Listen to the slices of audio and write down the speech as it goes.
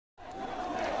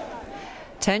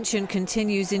Tension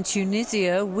continues in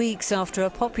Tunisia weeks after a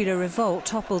popular revolt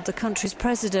toppled the country's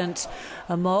president.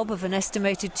 A mob of an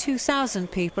estimated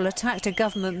 2,000 people attacked a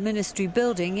government ministry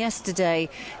building yesterday.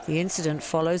 The incident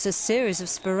follows a series of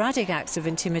sporadic acts of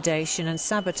intimidation and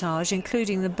sabotage,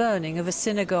 including the burning of a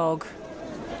synagogue.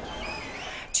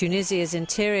 Tunisia's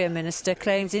interior minister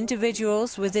claims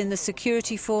individuals within the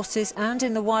security forces and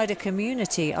in the wider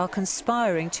community are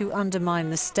conspiring to undermine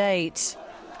the state.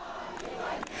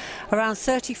 Around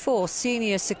 34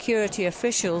 senior security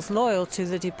officials loyal to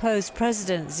the deposed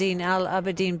president Zine Al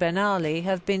Abidine Ben Ali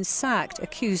have been sacked,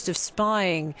 accused of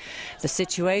spying. The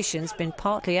situation's been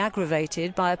partly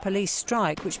aggravated by a police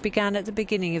strike which began at the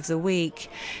beginning of the week.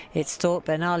 It's thought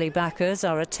Ben Ali backers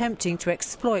are attempting to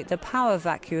exploit the power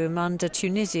vacuum under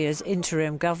Tunisia's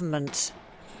interim government.